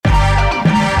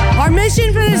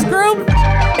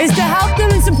is to help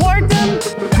them and support them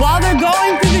while they're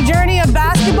going through the journey of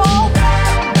basketball.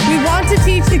 We want to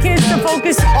teach the kids to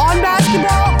focus on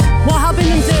basketball while helping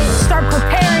them to start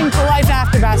preparing for life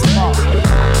after basketball.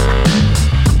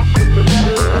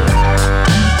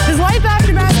 Because life after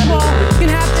basketball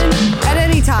can happen at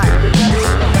any time.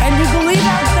 And we believe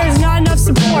that there's not enough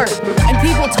support and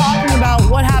people talking about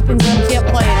what happens when you can't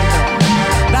play anymore.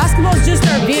 Basketball is just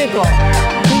our vehicle.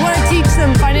 We want to teach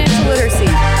them financial literacy.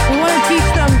 We want to teach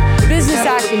them business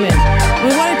acumen.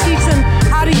 We want to teach them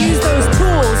how to use those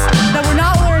tools that we're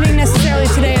not learning necessarily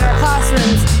today in our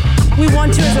classrooms. We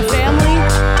want to, as a family,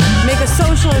 make a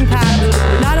social impact,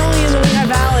 not only in the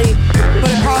Lehigh Valley,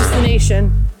 but across the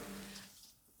nation.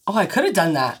 Oh, I could have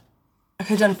done that. I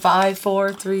could have done 5,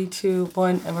 4, 3, 2,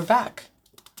 1, and we're back.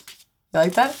 You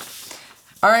like that?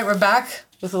 All right, we're back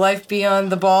with Life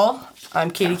Beyond the Ball.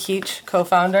 I'm Katie Keach,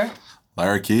 co-founder.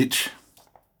 Larry Keach.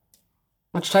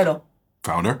 Which title?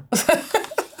 Founder.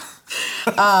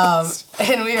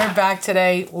 And we are back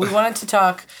today. We wanted to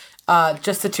talk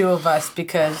just the two of us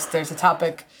because there's a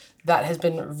topic that has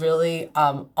been really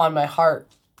on my heart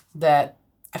that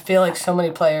I feel like so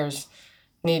many players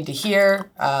need to hear.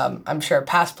 I'm sure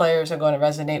past players are going to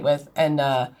resonate with, and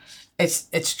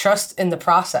it's trust in the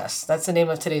process. That's the name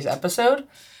of today's episode.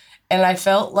 And I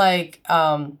felt like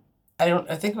I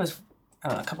think it was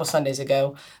a couple Sundays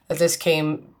ago that this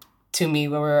came to me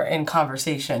when we were in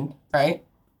conversation, right?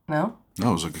 No, it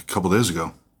was like a couple days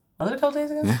ago. Was it a couple days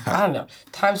ago? Yeah. I don't know.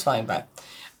 Time's flying by.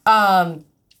 And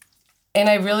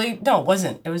I really no, it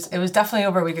wasn't. It was definitely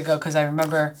over a week ago because I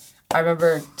remember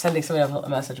sending somebody a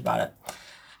message about it.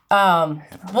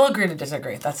 We'll agree to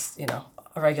disagree. That's, a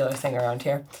regular thing around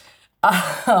here.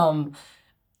 I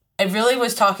really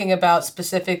was talking about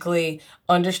specifically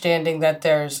understanding that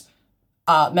there's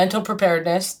mental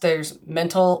preparedness, there's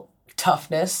mental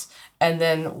toughness, and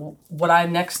then what I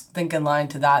next think in line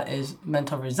to that is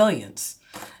mental resilience.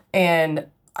 And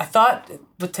I thought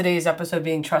with today's episode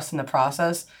being trust in the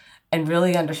process and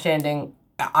really understanding,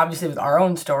 obviously with our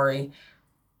own story,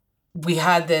 we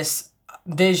had this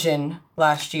vision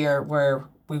last year where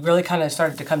we really kind of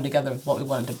started to come together with what we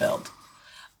wanted to build.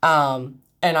 And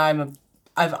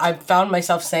I've found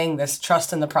myself saying this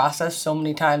trust in the process so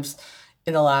many times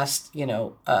in the last,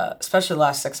 especially the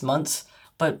last 6 months,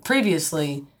 but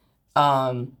previously,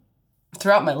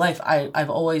 throughout my life, I've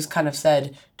always kind of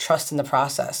said trust in the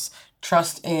process,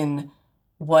 trust in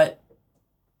what,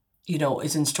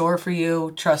 is in store for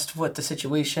you, trust what the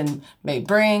situation may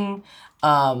bring.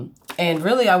 And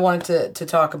really I wanted to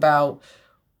talk about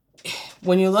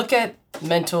when you look at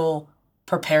mental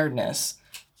preparedness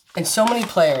and so many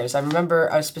players. I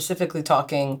remember I was specifically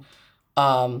talking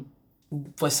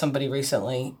with somebody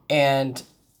recently, and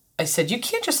I said, you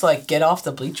can't just get off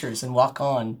the bleachers and walk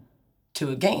on to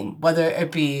a game, whether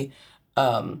it be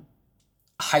a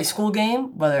high school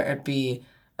game, whether it be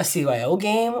a CYO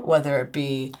game, whether it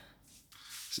be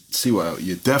CYO.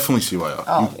 You definitely CYO.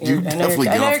 Oh, you definitely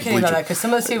get I know off you're the kidding about bleacher. that because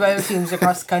some of the CYO teams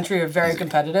across the country are very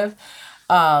competitive.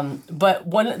 But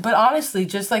honestly,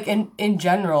 just in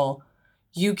general,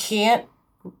 you can't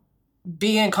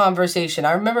be in conversation.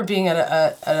 I remember being at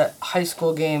a high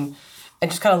school game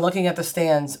and just kind of looking at the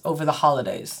stands over the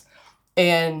holidays.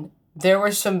 And there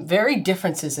were some very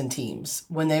differences in teams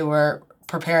when they were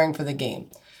preparing for the game.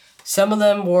 Some of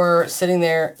them were sitting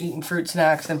there eating fruit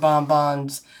snacks and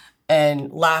bonbons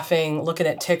and laughing, looking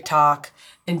at TikTok,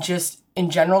 and just in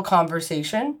general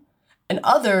conversation. And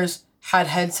others had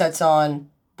headsets on,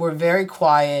 were very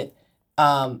quiet,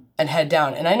 and head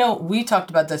down. And I know we talked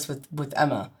about this with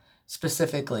Emma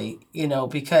specifically,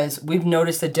 because we've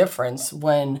noticed a difference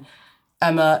when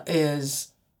Emma is,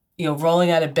 rolling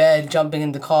out of bed, jumping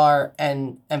in the car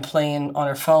and playing on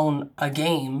her phone a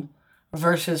game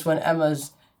versus when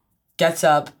Emma's gets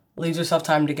up, leaves herself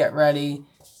time to get ready,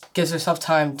 gives herself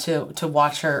time to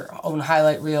watch her own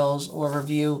highlight reels or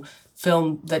review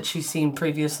film that she's seen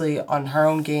previously on her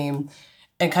own game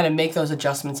and kind of make those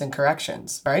adjustments and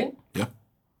corrections, right? Yeah.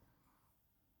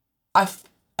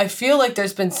 I feel like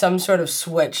there's been some sort of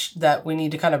switch that we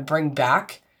need to kind of bring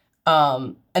back.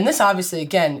 And this obviously,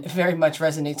 again, very much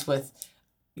resonates with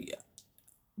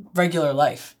regular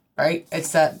life, right?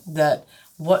 It's that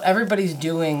what everybody's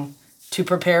doing to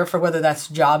prepare for whether that's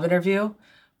job interview,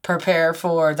 prepare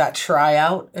for that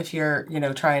tryout if you're,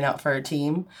 trying out for a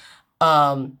team,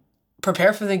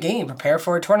 prepare for the game, prepare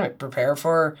for a tournament, prepare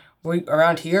for,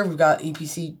 around here, we've got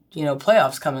EPC,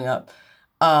 playoffs coming up.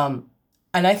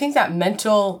 And I think that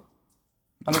mental,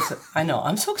 I know,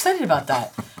 I'm so excited about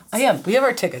that. I am. We have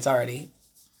our tickets already.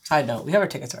 Side note, we have our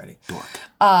tickets already.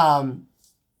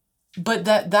 But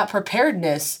that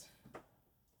preparedness,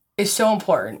 is so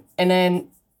important. And then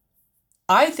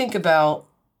I think about,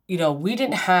 we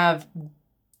didn't have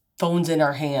phones in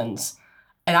our hands.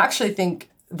 And I actually think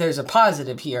there's a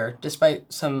positive here,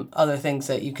 despite some other things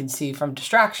that you can see from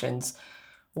distractions,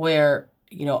 where,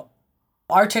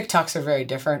 our TikToks are very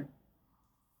different.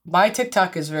 My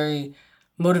TikTok is very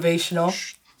motivational.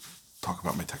 Shh. Talk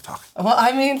about my TikTok. Well,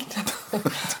 I mean,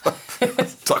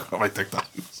 Talk about my TikTok.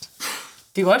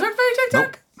 do you want to talk about your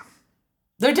TikTok? Nope.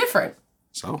 They're different.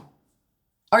 So?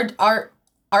 Our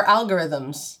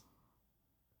algorithms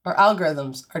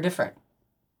are different.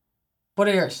 What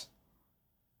are yours?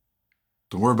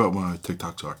 Don't worry about what my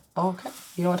TikToks are. Oh, okay.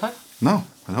 You don't want to talk? No,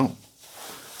 I don't.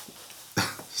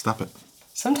 Stop it.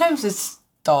 Sometimes it's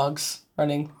dogs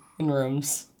running in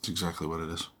rooms. That's exactly what it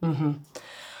is.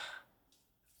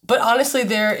 But honestly,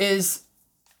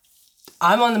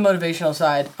 I'm on the motivational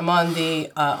side. I'm on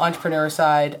the entrepreneur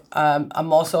side.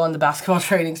 I'm also on the basketball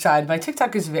training side. My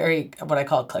TikTok is very, what I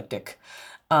call eclectic.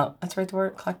 That's right, the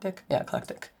word, eclectic? Yeah,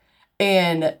 eclectic.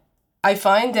 And I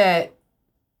find that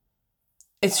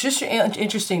it's just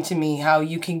interesting to me how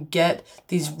you can get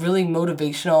these really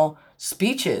motivational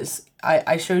speeches.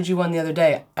 I showed you one the other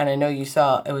day, and I know you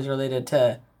saw it was related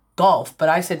to golf, but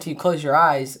I said to you, close your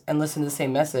eyes and listen to the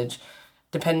same message.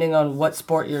 Depending on what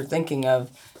sport you're thinking of,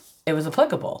 it was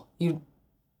applicable.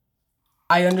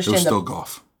 I It understand was still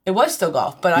golf. it was still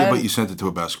golf, but Yeah, but you sent it to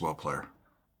a basketball player.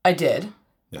 I did.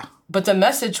 Yeah. But the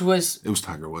message was, It was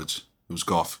Tiger Woods. It was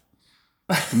golf.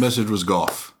 The message was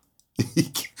golf.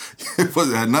 It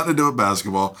had nothing to do with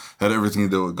basketball. Had everything to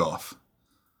do with golf.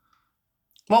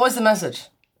 what was the message?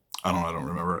 I don't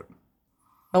remember it.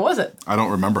 What was it? I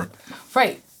don't remember it.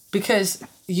 Right, because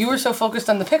you were so focused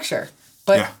on the picture.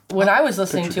 But Yeah. when I was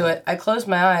listening Picture to it, I closed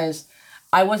my eyes.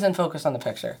 I wasn't focused on the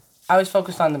picture. I was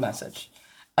focused on the message.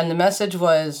 And the message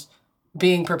was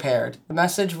being prepared. The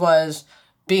message was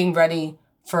being ready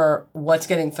for what's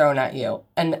getting thrown at you.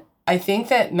 And I think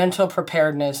that mental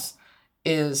preparedness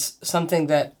is something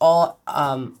that all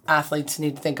athletes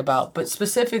need to think about, but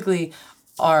specifically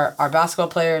our basketball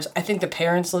players. I think the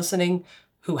parents listening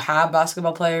who have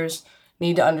basketball players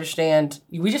need to understand.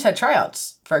 We just had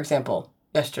tryouts, for example,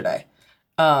 yesterday.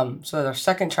 So our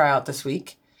second tryout this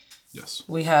week. Yes.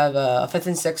 We have a 5th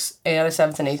and 6th, 8 out of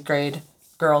 7th and 8th grade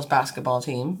girls basketball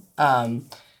team.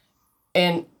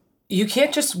 And you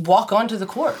can't just walk onto the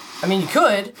court. I mean, you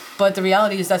could, but the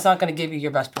reality is that's not going to give you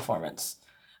your best performance.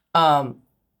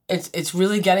 It's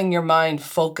really getting your mind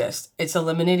focused. It's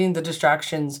eliminating the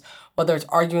distractions, whether it's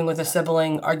arguing with a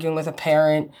sibling, arguing with a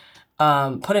parent,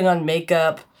 putting on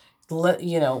makeup,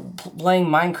 playing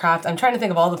Minecraft. I'm trying to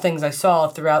think of all the things I saw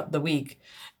throughout the week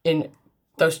in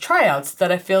those tryouts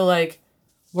that I feel like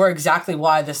were exactly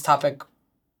why this topic,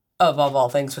 above all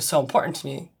things, was so important to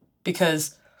me.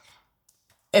 Because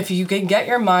if you can get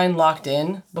your mind locked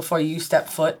in before you step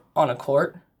foot on a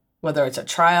court, whether it's a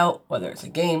tryout, whether it's a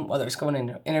game, whether it's going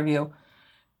into an interview,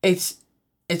 it's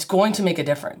going to make a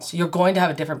difference. You're going to have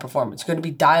a different performance. You're going to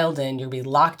be dialed in. You're going to be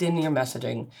locked in your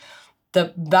messaging.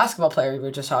 The basketball player we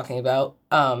were just talking about,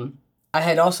 I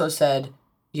had also said,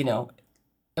 it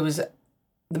was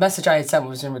the message I had sent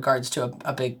was in regards to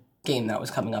a big game that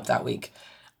was coming up that week.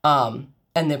 And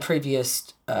the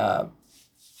previous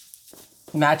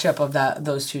matchup of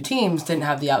those two teams didn't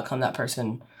have the outcome that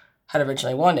person had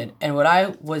originally wanted. And what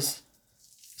I was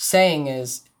saying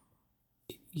is,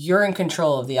 you're in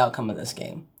control of the outcome of this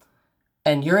game.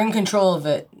 And you're in control of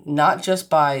it not just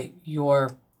by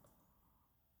your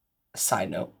side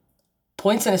note.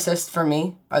 Points and assists for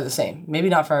me are the same. Maybe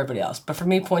not for everybody else, but for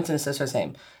me, points and assists are the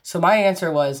same. So my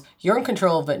answer was, you're in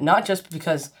control of it not just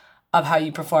because of how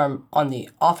you perform on the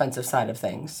offensive side of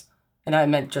things. And I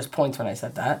meant just points when I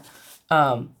said that.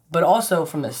 But also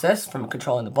from assists, from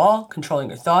controlling the ball, controlling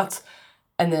your thoughts.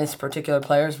 And this particular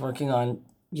player is working on,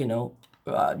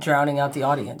 drowning out the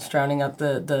audience, drowning out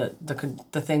the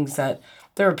things that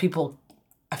there were people,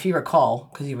 if you recall,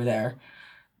 because you were there,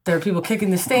 there were people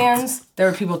kicking the stands. There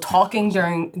were people talking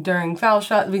during foul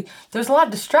shots. There's a lot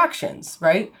of distractions,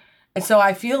 right? And so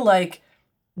I feel like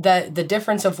that the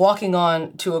difference of walking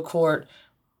on to a court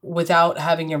without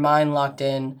having your mind locked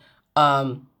in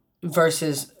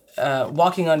versus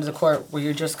walking onto the court where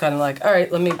you're just kind of like, all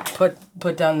right, let me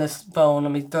put down this phone.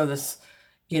 Let me throw this,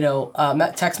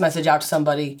 text message out to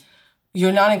somebody.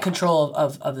 You're not in control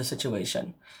of the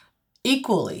situation.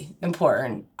 Equally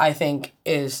important, I think,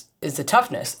 is the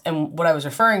toughness. And what I was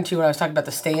referring to when I was talking about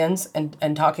the stands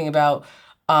and talking about,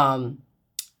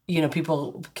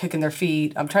 people kicking their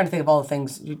feet. I'm trying to think of all the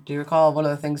things. Do you recall what are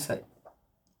the things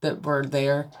that were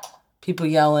there? People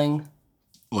yelling.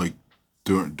 Like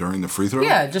During the free throw?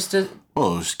 Yeah, just to.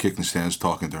 Well, it was kicking stands,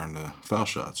 talking during the foul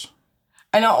shots.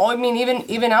 I know. I mean,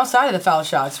 even outside of the foul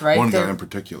shots, right? One guy in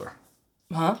particular.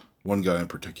 Huh? One guy in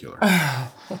particular.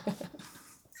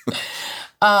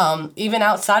 Even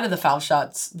outside of the foul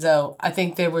shots, though, I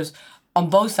think there was on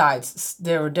both sides.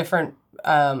 There were different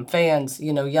fans,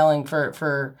 yelling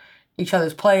for each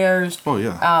other's players. Oh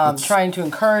yeah. Trying to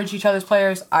encourage each other's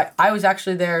players. I was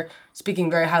actually there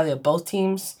speaking very highly of both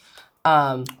teams.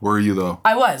 Were you though?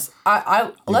 I was.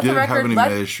 I let the record. You didn't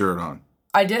have an Emmaus shirt on.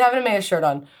 I did have an Emmaus shirt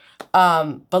on.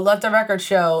 But let the record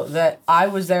show that I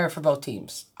was there for both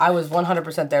teams. I was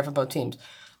 100% there for both teams.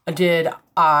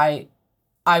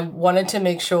 I wanted to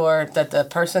make sure that the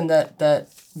person that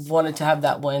wanted to have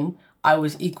that win, I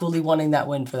was equally wanting that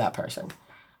win for that person.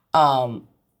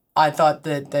 I thought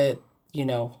that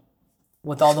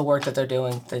with all the work that they're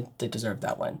doing, they deserved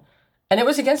that win. And it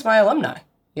was against my alumni,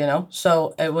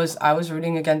 So I was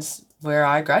rooting against where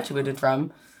I graduated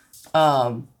from.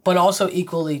 But also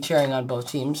equally cheering on both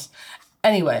teams.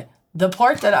 Anyway, the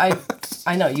part that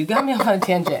I know, you got me on a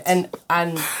tangent, and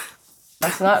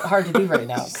that's not hard to do right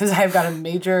now, because I've got a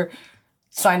major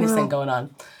sinus thing going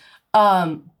on.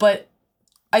 But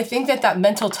I think that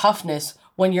mental toughness,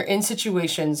 when you're in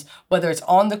situations, whether it's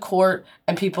on the court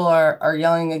and people are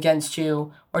yelling against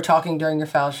you or talking during your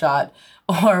foul shot,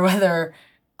 or whether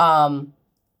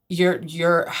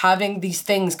you're having these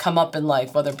things come up in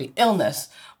life, whether it be illness,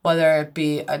 whether it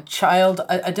be a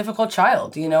difficult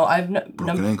child,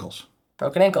 broken ankles.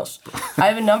 Broken ankles. I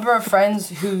have a number of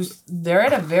friends they're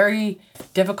at a very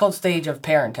difficult stage of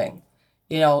parenting.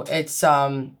 It's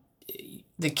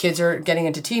the kids are getting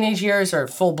into teenage years or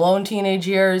full blown teenage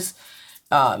years.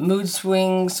 Mood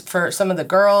swings for some of the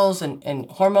girls and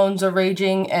hormones are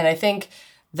raging, and I think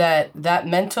that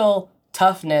mental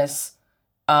toughness,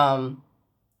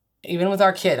 even with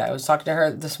our kid, I was talking to her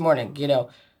this morning.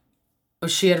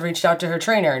 She had reached out to her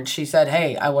trainer and she said,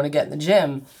 "Hey, I want to get in the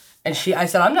gym." And I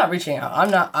said, "I'm not reaching out.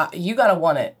 I'm not, you got to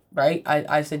want it, right?"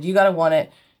 I said, "You got to want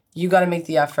it. You got to make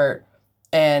the effort."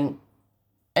 And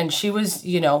she was,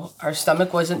 her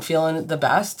stomach wasn't feeling the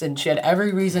best and she had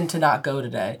every reason to not go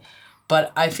today.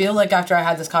 But I feel like after I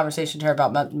had this conversation to her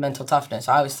about mental toughness,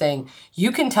 I was saying,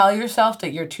 you can tell yourself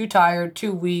that you're too tired,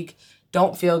 too weak,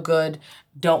 don't feel good,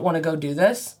 don't want to go do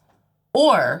this.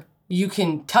 Or you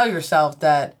can tell yourself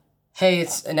that, hey,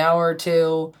 it's an hour or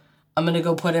two, I'm going to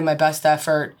go put in my best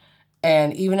effort.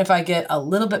 And even if I get a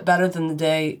little bit better than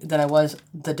I was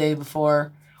the day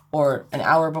before or an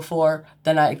hour before,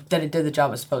 then I did the job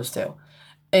I was supposed to.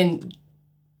 And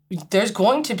there's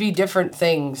going to be different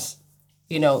things,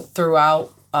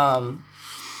 throughout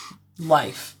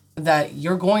life that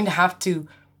you're going to have to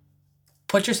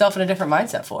put yourself in a different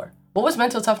mindset for. What was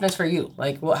mental toughness for you?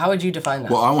 Like, how would you define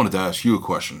that? Well, I wanted to ask you a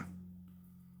question.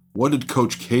 What did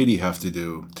Coach Katie have to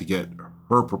do to get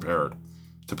her prepared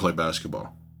to play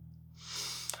basketball?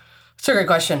 It's a great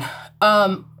question.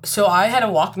 So I had a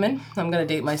Walkman. I'm going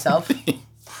to date myself. It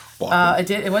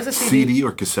was a CD. CD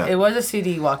or cassette? It was a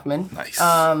CD Walkman. Nice.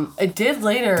 It did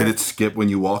later. Did it skip when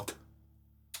you walked?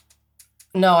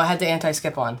 No, I had the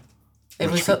anti-skip on.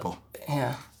 Rich people.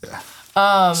 Yeah.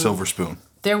 Silver spoon.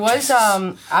 There was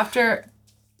after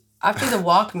the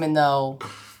Walkman though,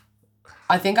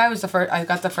 I think I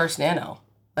got the first Nano,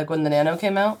 like when the Nano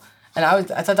came out, and I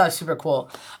thought that was super cool.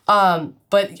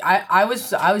 But I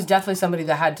was definitely somebody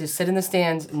that had to sit in the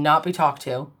stands, not be talked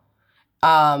to.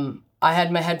 I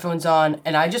had my headphones on,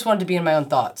 and I just wanted to be in my own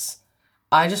thoughts.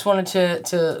 I just wanted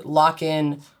to lock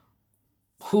in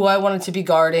who I wanted to be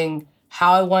guarding,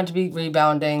 how I wanted to be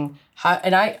rebounding.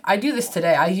 And I do this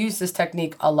today. I use this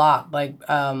technique a lot. Like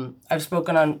I've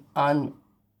spoken on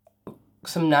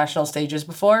some national stages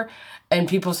before, and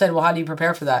people said, "Well, how do you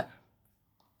prepare for that?"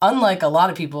 Unlike a lot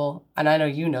of people, and I know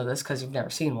you know this because you've never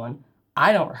seen one,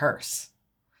 I don't rehearse.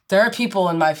 There are people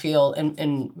in my field,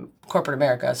 in corporate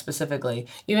America specifically,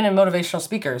 even in motivational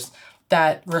speakers,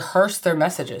 that rehearse their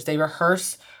messages. They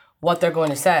rehearse what they're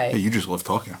going to say. Hey, you just love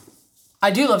talking. I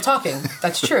do love talking.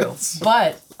 That's true.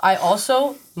 But I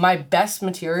also, my best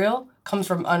material comes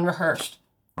from unrehearsed.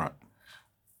 Right.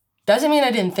 Doesn't mean I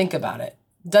didn't think about it.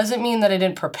 Doesn't mean that I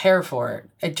didn't prepare for it.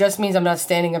 It just means I'm not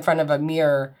standing in front of a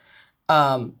mirror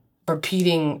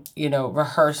repeating,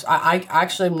 rehearse. I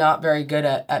actually am not very good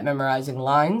at memorizing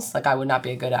lines. Like, I would not be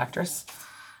a good actress.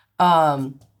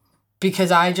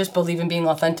 Because I just believe in being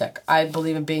authentic. I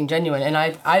believe in being genuine. And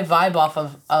I vibe off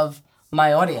of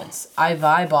my audience. I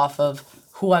vibe off of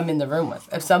who I'm in the room with.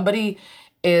 If somebody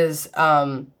is,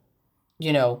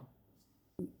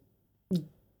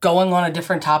 going on a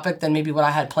different topic than maybe what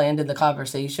I had planned in the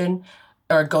conversation,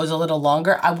 or it goes a little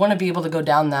longer, I want to be able to go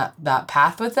down that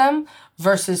path with them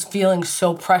versus feeling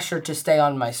so pressured to stay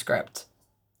on my script.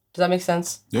 Does that make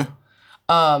sense? Yeah.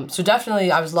 So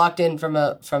definitely I was locked in from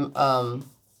a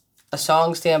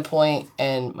song standpoint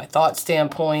and my thought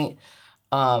standpoint.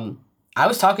 I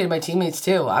was talking to my teammates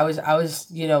too. I was,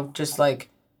 just like,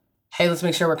 hey, let's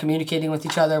make sure we're communicating with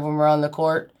each other when we're on the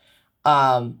court.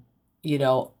 I'll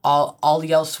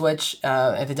yell switch.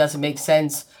 If it doesn't make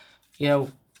sense,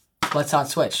 let's not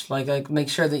switch. Like make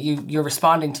sure that you're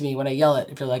responding to me when I yell it.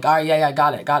 If you're like, all right, yeah,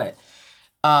 got it.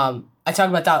 I talk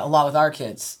about that a lot with our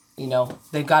kids.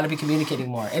 They've got to be communicating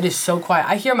more. It is so quiet.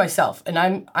 I hear myself, and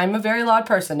I'm a very loud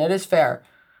person. It is fair.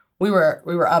 We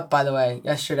were up, by the way,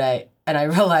 yesterday, and I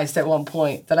realized at one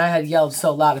point that I had yelled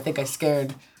so loud. I think I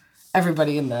scared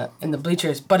everybody in the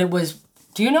bleachers. But it was.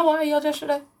 Do you know why I yelled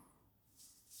yesterday?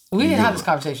 We didn't have this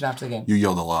conversation after the game. You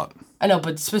yelled a lot. I know,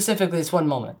 but specifically, it's one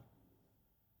moment.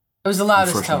 It was the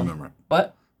loudest Refresh tone. my memory.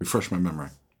 What? Refresh my memory.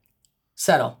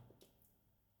 Settle.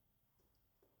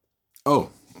 Oh,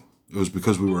 it was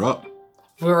because we were up.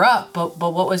 We were up, but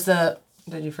what was the...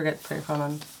 Did you forget to put your phone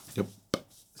on? Yep.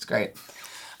 It's great.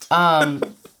 I'll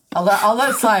let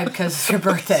it slide because it's your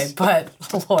birthday, but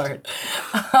Lord.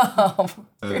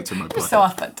 It's in my You're pocket. so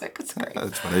authentic. It's great.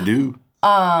 That's what I do.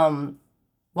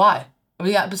 Why?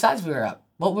 Besides we were up.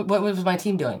 What was my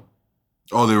team doing?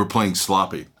 Oh, they were playing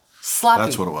sloppy. Sloppy.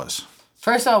 That's what it was.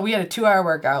 First of all, we had a 2-hour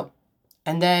workout,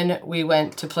 and then we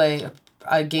went to play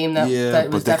a game that was but they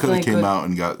could definitely have came good. out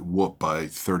and got whooped by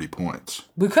 30 points.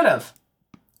 We could have.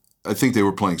 I think they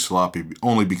were playing sloppy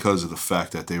only because of the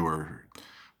fact that they were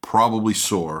probably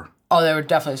sore. Oh, they were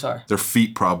definitely sore. Their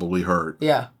feet probably hurt.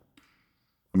 Yeah.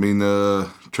 I mean,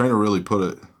 the trainer really put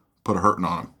a hurting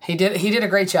on them. He did a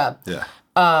great job. Yeah.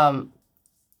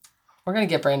 We're gonna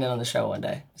get Brandon on the show one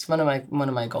day. It's one of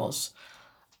my goals.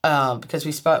 Because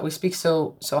we speak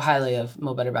so highly of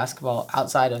Mo Better basketball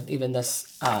outside of even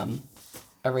this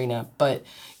arena. But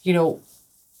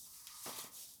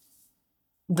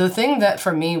the thing that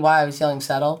for me why I was yelling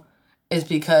settle is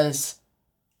because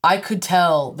I could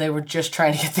tell they were just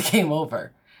trying to get the game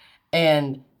over.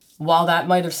 And while that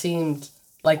might have seemed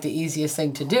like the easiest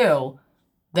thing to do,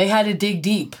 they had to dig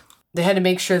deep. They had to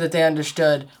make sure that they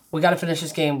understood, we got to finish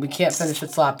this game. We can't finish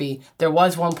with sloppy. There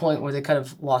was one point where they could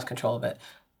have lost control of it.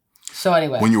 So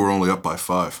anyway. When you were only up by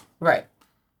 5. Right.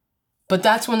 But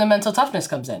that's when the mental toughness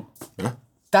comes in. Yeah.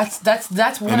 That's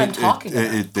what I'm talking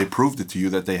about. They proved it to you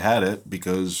that they had it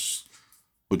because,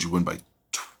 would you win by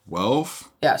 12?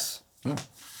 Yes. Yeah.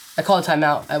 I called a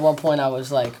timeout. At one point I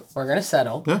was like, we're going to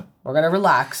settle. Yeah. We're going to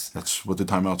relax. That's what the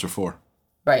timeouts are for.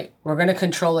 Right. We're going to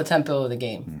control the tempo of the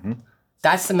game. Mm-hmm.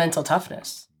 That's the mental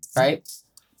toughness, right?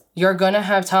 You're going to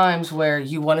have times where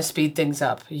you want to speed things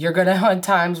up. You're going to have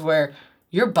times where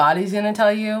your body's going to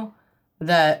tell you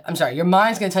your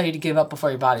mind's going to tell you to give up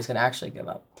before your body's going to actually give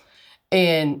up.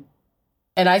 And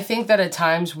I think that at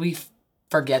times we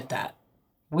forget that.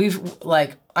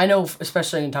 I know,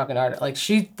 especially in talking to her,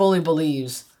 she fully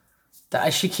believes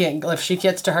that she can't, if she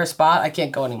gets to her spot, I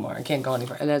can't go anymore. I can't go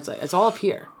anymore. And it's all up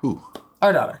here. Who?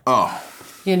 Our daughter. Oh.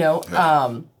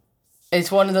 Yeah. It's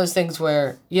one of those things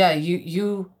where, yeah,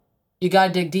 you got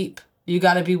to dig deep. You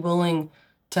got to be willing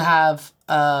to have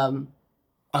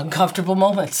uncomfortable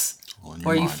moments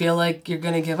where you feel like you're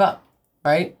going to give up,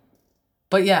 right?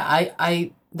 But yeah,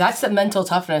 I that's the mental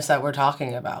toughness that we're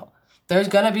talking about. There's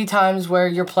going to be times where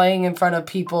you're playing in front of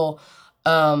people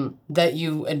that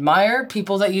you admire,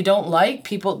 people that you don't like,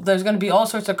 there's going to be all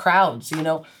sorts of crowds,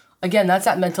 Again, that's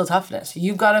that mental toughness.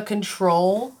 You've got to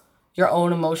control your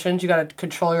own emotions. You got to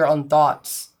control your own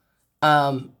thoughts,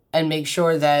 and make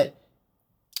sure that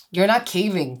you're not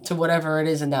caving to whatever it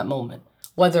is in that moment.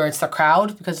 Whether it's the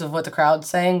crowd because of what the crowd's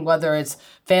saying, whether it's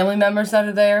family members that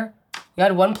are there. You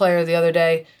had one player the other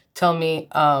day tell me,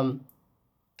 and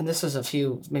this was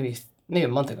maybe a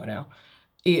month ago now.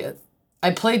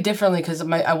 I played differently because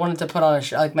I wanted to put on a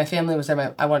show. Like my family was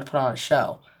there, I wanted to put on a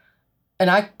show. And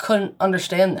I couldn't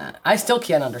understand that. I still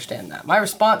can't understand that. My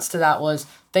response to that was,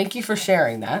 thank you for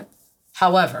sharing that.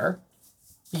 However,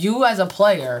 you as a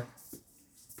player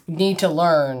need to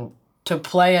learn to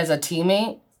play as a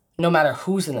teammate no matter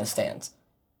who's in the stands.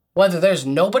 Whether there's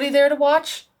nobody there to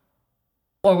watch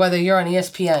or whether you're on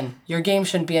ESPN, your game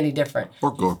shouldn't be any different.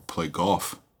 Or go play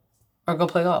golf. Or go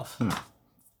play golf. Yeah.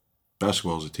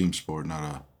 Basketball is a team sport, not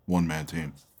a one-man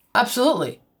team.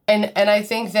 Absolutely. And I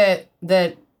think that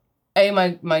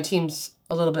my team's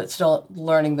a little bit still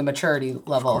learning the maturity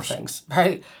level of things,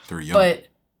 right? They're young.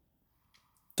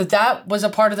 But that was a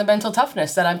part of the mental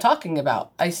toughness that I'm talking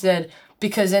about. I said,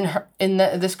 because in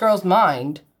this girl's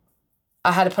mind,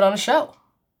 I had to put on a show.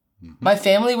 Mm-hmm. My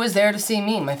family was there to see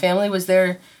me. My family was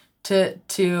there to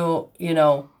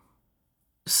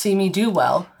see me do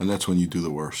well. And that's when you do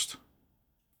the worst.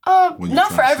 When you're Not trying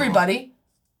for to show everybody.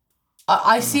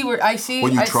 I see where I see.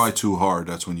 When you try too hard,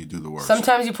 that's when you do the worst.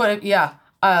 Sometimes you put it. Yeah.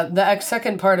 The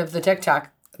second part of the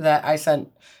TikTok that I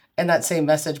sent in that same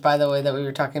message, by the way, that we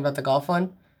were talking about the golf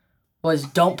one, was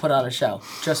don't put on a show,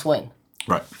 just win.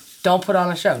 Right. Don't put on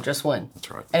a show, just win.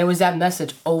 That's right. And it was that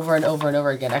message over and over and over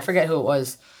again. I forget who it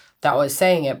was that was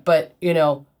saying it, but, you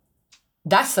know,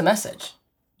 that's the message.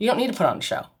 You don't need to put on a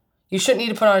show. You shouldn't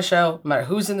need to put on a show, no matter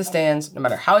who's in the stands, no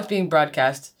matter how it's being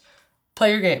broadcast.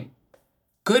 Play your game.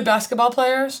 Good basketball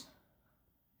players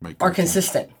are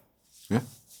consistent. Yeah.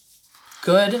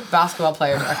 Good basketball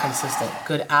players are consistent.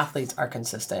 Good athletes are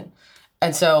consistent.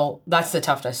 And so that's the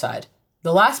toughness side.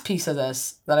 The last piece of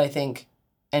this that I think,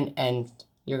 and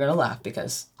you're going to laugh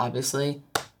because obviously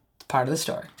it's part of the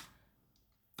story.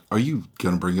 Are you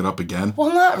going to bring it up again?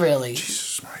 Well, not really.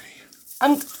 Jesus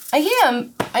mighty. I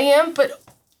am,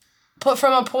 but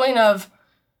from a point of,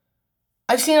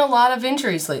 I've seen a lot of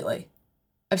injuries lately.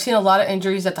 I've seen a lot of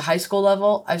injuries at the high school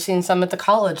level. I've seen some at the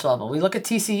college level. We look at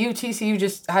TCU. TCU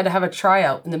just had to have a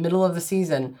tryout in the middle of the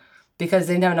season because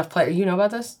they didn't have enough players. You know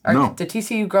about this? No. The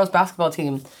TCU girls basketball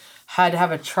team had to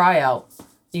have a tryout.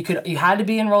 You had to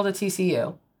be enrolled at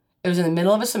TCU. It was in the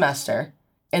middle of a semester,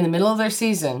 in the middle of their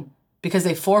season, because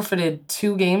they forfeited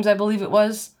 2 games, I believe it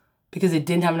was, because they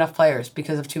didn't have enough players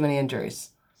because of too many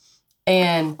injuries.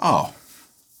 And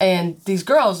these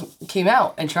girls came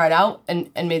out and tried out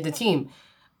and made the team.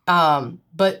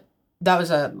 But that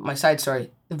was my side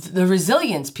story. The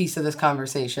resilience piece of this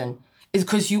conversation is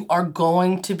because you are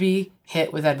going to be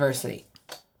hit with adversity.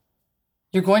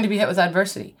 You're going to be hit with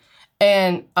adversity.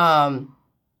 And,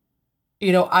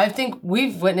 you know, I think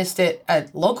we've witnessed it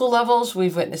at local levels.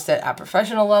 We've witnessed it at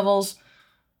professional levels,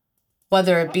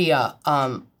 whether it be a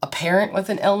parent with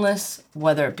an illness,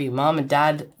 whether it be mom and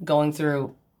dad going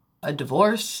through a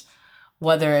divorce,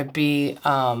 whether it be,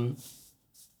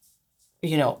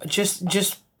 you know,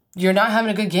 just you're not having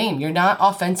a good game. You're not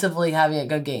offensively having a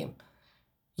good game.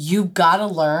 You got to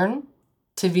learn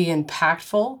to be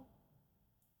impactful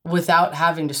without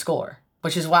having to score,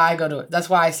 which is why that's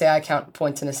why I say I count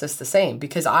points and assists the same,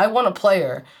 because I want a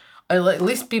player, at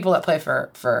least people that play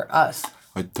for us.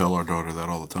 I tell our daughter that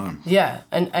all the time. Yeah,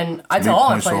 and I tell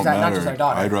all our players that, not just our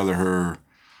daughter. I'd rather her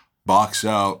box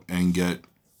out and get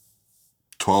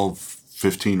 12,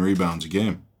 15 rebounds a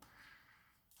game.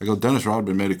 I go, Dennis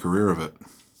Rodman made a career of it.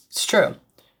 It's true.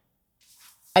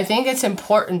 I think it's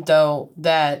important, though,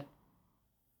 that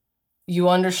you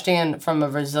understand from a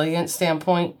resilience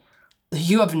standpoint,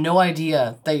 you have no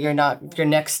idea that your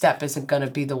next step isn't going to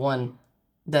be the one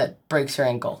that breaks your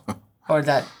ankle or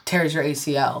that tears your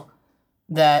ACL.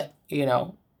 That, you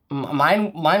know,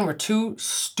 mine were 2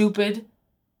 stupid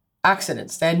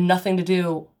accidents. They had nothing to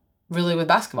do really with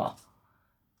basketball.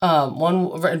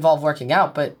 One involved working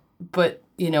out, but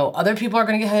you know, other people are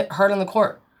going to get hurt on the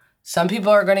court. Some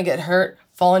people are going to get hurt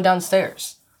falling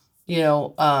downstairs. You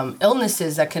know,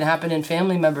 illnesses that can happen in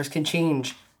family members can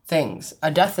change things.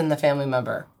 A death in the family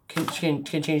member can change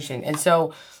things. And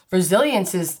so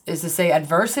resilience is to say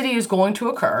adversity is going to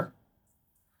occur.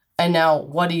 And now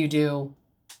what do you do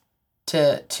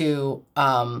to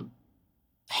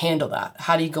handle that?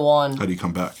 How do you go on? How do you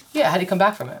come back? Yeah, how do you come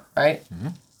back from it, right? Mm-hmm.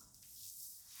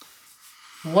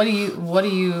 What do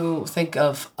you think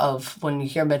of when you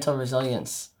hear mental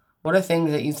resilience? What are things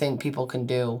that you think people can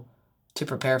do to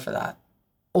prepare for that,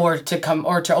 or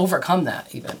to overcome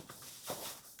that even?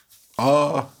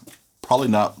 Probably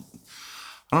not.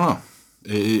 I don't know.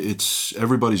 It's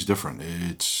everybody's different.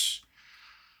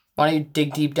 Why don't you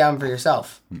dig deep down for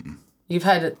yourself? Mm-mm. You've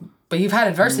had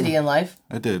adversity in life.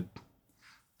 I did.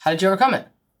 How did you overcome it?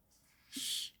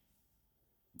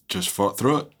 Just fought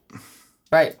through it.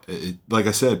 Right. Like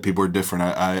I said, people are different.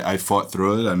 I fought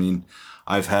through it. I mean,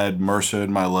 I've had MRSA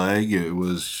in my leg. It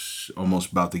was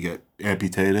almost about to get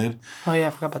amputated. Oh, yeah, I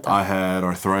forgot about that. I had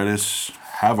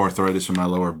have arthritis in my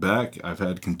lower back. I've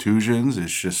had contusions.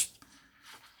 It's just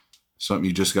something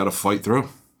you just got to fight through.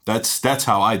 That's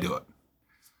how I do it.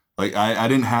 Like, I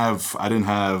didn't have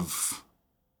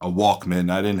a Walkman.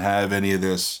 I didn't have any of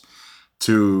this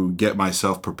to get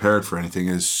myself prepared for anything.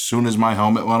 As soon as my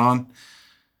helmet went on,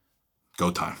 go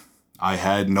time. I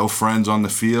had no friends on the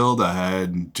field. I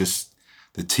had just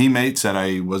the teammates that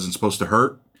I wasn't supposed to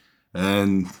hurt,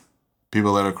 and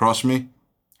people that are across me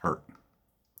hurt.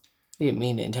 You didn't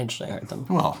mean to intentionally hurt them.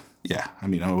 Well, yeah. I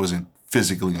mean, I wasn't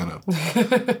physically going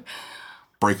to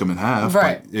break them in half.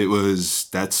 Right. But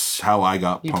that's how I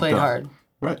got You pumped played up. hard.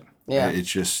 Right. Yeah.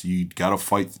 It's just, you got to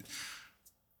fight.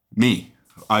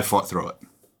 I fought through it.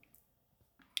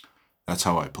 That's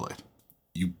how I played.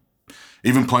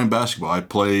 Even playing basketball, I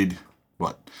played,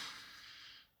 what,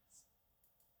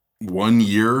 1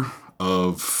 year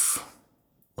of,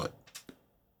 what,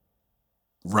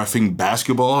 reffing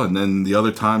basketball, and then the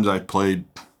other times I played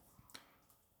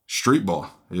street ball.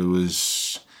 It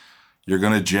was, you're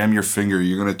going to jam your finger,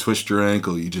 you're going to twist your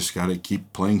ankle, you just got to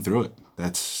keep playing through it.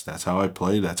 That's how I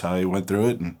played, that's how I went through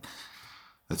it, and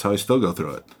that's how I still go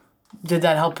through it. Did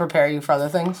that help prepare you for other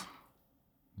things?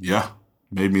 Yeah,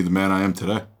 made me the man I am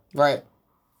today. Right.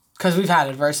 Because we've had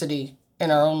adversity in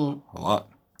our own A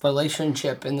lot.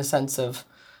 relationship in the sense of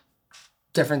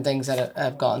different things that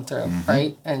have gone through,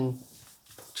 right? And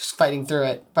just fighting through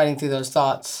it, fighting through those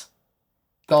thoughts,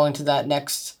 going to that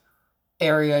next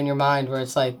area in your mind where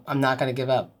it's like, I'm not going to give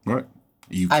up. Right.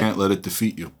 You can't let it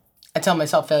defeat you. I tell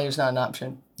myself failure's not an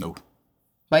option. No.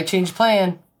 Might change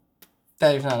plan.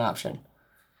 Failure's not an option.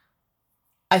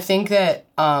 I think that,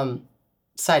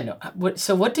 side note,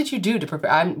 what did you do to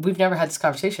prepare? We've never had this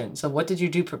conversation. So what did you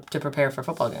do to prepare for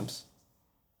football games?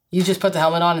 You just put the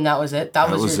helmet on and that was it? That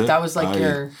was it. That was like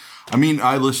your... I mean,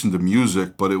 I listened to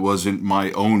music, but it wasn't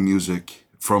my own music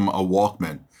from a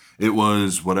Walkman. It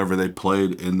was whatever they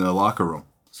played in the locker room.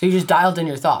 So you just dialed in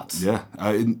your thoughts? Yeah.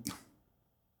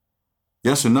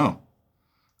 Yes and no.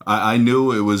 I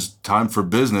knew it was time for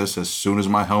business as soon as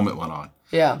my helmet went on.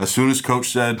 Yeah. As soon as coach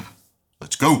said,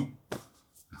 let's go.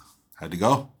 Had to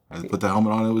go. I had to put the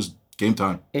helmet on. It was game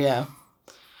time. Yeah.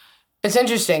 It's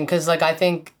interesting because, like, I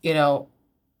think, you know,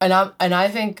 and I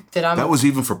think that That was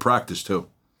even for practice, too.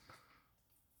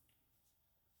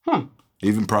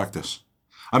 Even practice.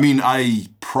 I mean, I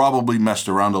probably messed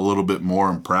around a little bit more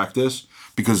in practice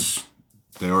because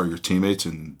they are your teammates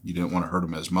and you didn't want to hurt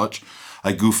them as much.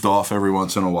 I goofed off every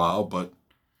once in a while, but...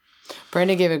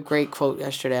 Brandon gave a great quote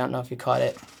yesterday. I don't know if you caught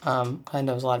it. I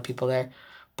know there's a lot of people there.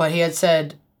 But he had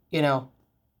said, you know,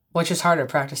 which is harder,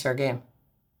 practice or a game?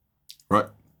 Right.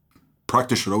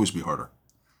 Practice should always be harder.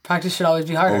 Practice should always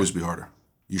be harder. Always be harder.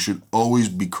 You should always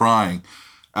be crying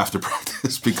after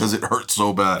practice because it hurts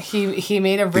so bad. He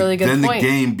made a really good point. Then the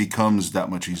game becomes that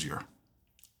much easier.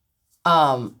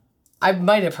 I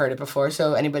might have heard it before,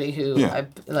 so anybody who a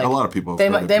lot of people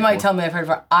have heard it they might before. tell me I've heard it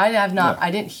before. I have not. Yeah.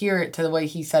 I didn't hear it to the way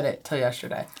he said it till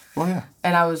yesterday. Well, yeah.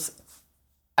 And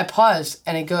I paused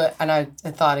and I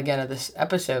thought again of this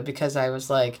episode because I was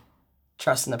like,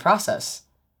 trust in the process.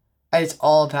 And it's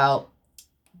all about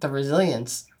the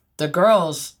resilience. The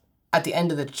girls at the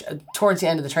end of towards the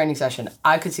end of the training session,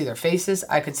 I could see their faces,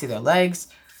 I could see their legs,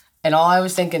 and all I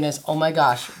was thinking is, oh my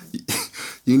gosh.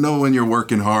 You know when you're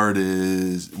working hard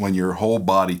is when your whole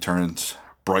body turns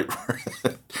bright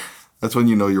red. That's when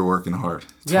you know you're working hard.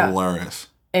 It's hilarious.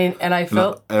 And I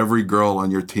felt... every girl on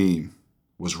your team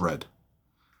was red.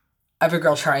 Every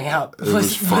girl trying out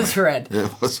was red.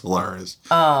 It was hilarious.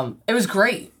 It was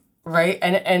great, right?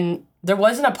 And there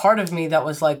wasn't a part of me that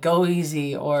was like, go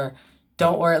easy or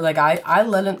don't worry. Like I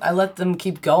let them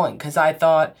keep going because I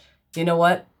thought, you know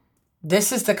what?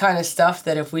 This is the kind of stuff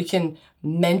that if we can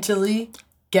mentally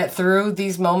get through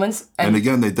these moments. And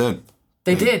again, they did.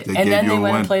 They did. And then they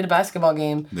went and played a basketball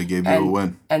game. They gave you a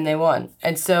win. And they won.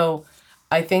 And so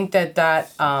I think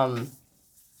that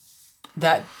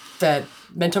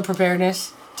mental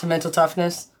preparedness to mental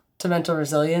toughness to mental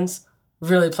resilience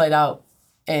really played out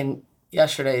in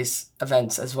yesterday's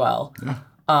events as well. Yeah.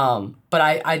 But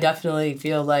I definitely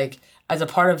feel like as a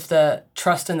part of the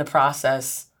trust in the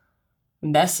process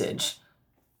message,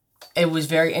 it was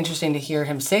very interesting to hear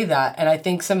him say that. And I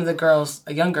think some of the girls,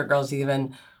 younger girls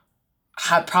even,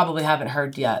 probably haven't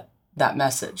heard yet that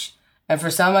message. And for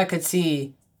some, I could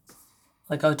see,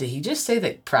 like, oh, did he just say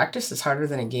that practice is harder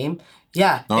than a game?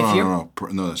 Yeah. No,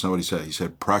 that's not what he said. He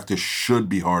said practice should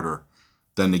be harder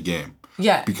than the game.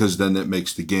 Yeah. Because then it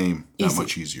makes the game that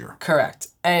much easier. Correct.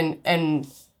 And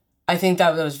I think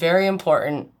that was very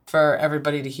important for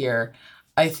everybody to hear.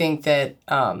 I think that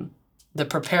the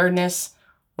preparedness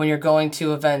when you're going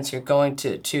to events, you're going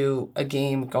to a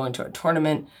game, going to a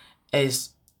tournament, is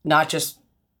not just,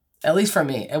 at least for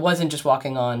me, it wasn't just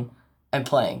walking on and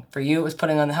playing. For you, it was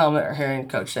putting on the helmet or hearing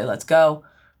coach say, let's go.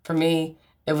 For me,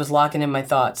 it was locking in my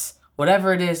thoughts.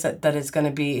 Whatever it is that is going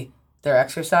to be their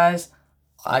exercise,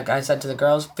 like I said to the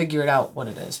girls, figure it out what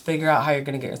it is. Figure out how you're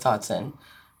going to get your thoughts in.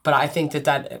 But I think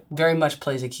that very much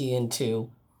plays a key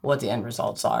into what the end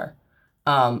results are.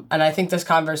 And I think this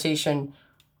conversation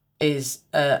is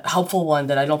a helpful one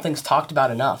that I don't think is talked about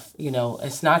enough. You know,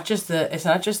 it's not just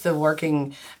the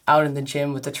working out in the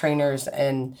gym with the trainers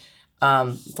and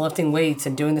lifting weights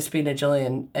and doing the speed and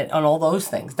agility and all those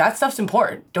things. That stuff's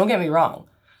important. Don't get me wrong.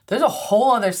 There's a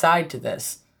whole other side to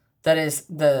this that is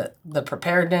the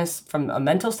preparedness from a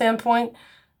mental standpoint,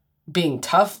 being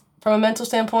tough, from a mental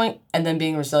standpoint, and then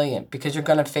being resilient because you're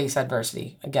going to face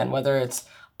adversity. Again, whether it's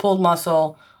pulled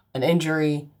muscle, an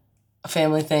injury, a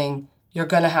family thing, you're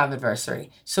going to have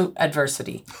adversity. So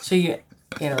anniversary.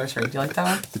 Do you like that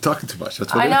one? You're talking too much.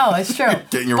 That's what I know, it's true.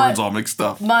 Getting your words all mixed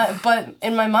up. But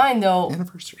in my mind, though,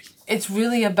 Anniversary. it's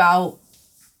really about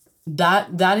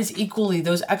that is equally,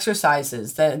 those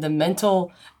exercises, the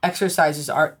mental exercises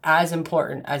are as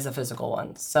important as the physical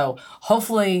ones. So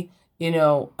hopefully,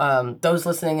 those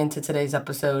listening into today's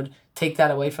episode take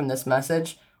that away from this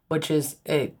message, which is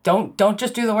don't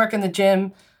just do the work in the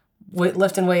gym,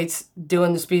 lifting weights,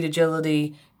 doing the speed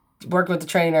agility, working with the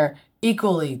trainer.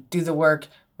 Equally do the work,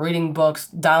 reading books,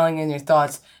 dialing in your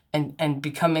thoughts, and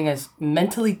becoming as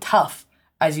mentally tough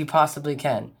as you possibly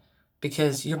can,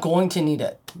 because you're going to need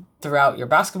it throughout your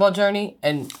basketball journey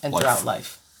and throughout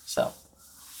life. So,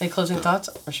 any closing thoughts,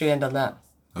 or should we end on that?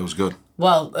 That was good.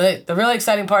 Well, the really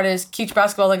exciting part is Keach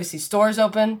Basketball Legacy store is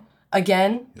open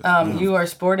again. You are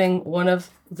sporting one of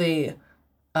the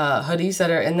hoodies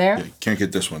that are in there. Yeah, you can't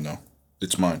get this one, though.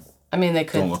 It's mine. I mean, they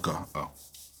could. Don't look up. Oh.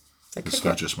 It's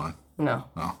not just mine. No.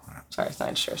 Oh, all right. Sorry, it's not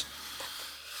just yours.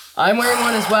 I'm wearing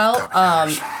one as well.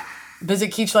 Visit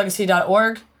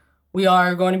KeachLegacy.org. We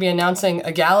are going to be announcing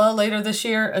a gala later this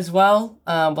year as well.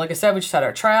 Like I said, we just had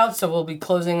our tryouts, so we'll be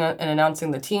closing and announcing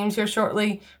the teams here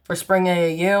shortly for Spring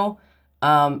AAU.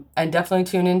 And definitely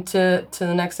tune in to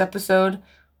the next episode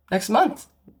next month.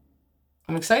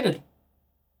 I'm excited.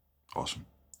 Awesome.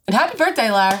 And happy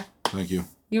birthday, Lar. Thank you.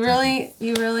 You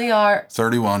really are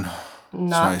 31.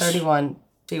 not nice. 31.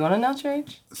 Do you want to announce your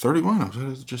age? 31. What did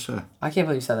I just say? I can't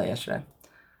believe you said that yesterday.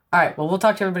 All right. Well, we'll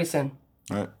talk to everybody soon.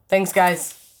 All right. Thanks,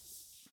 guys.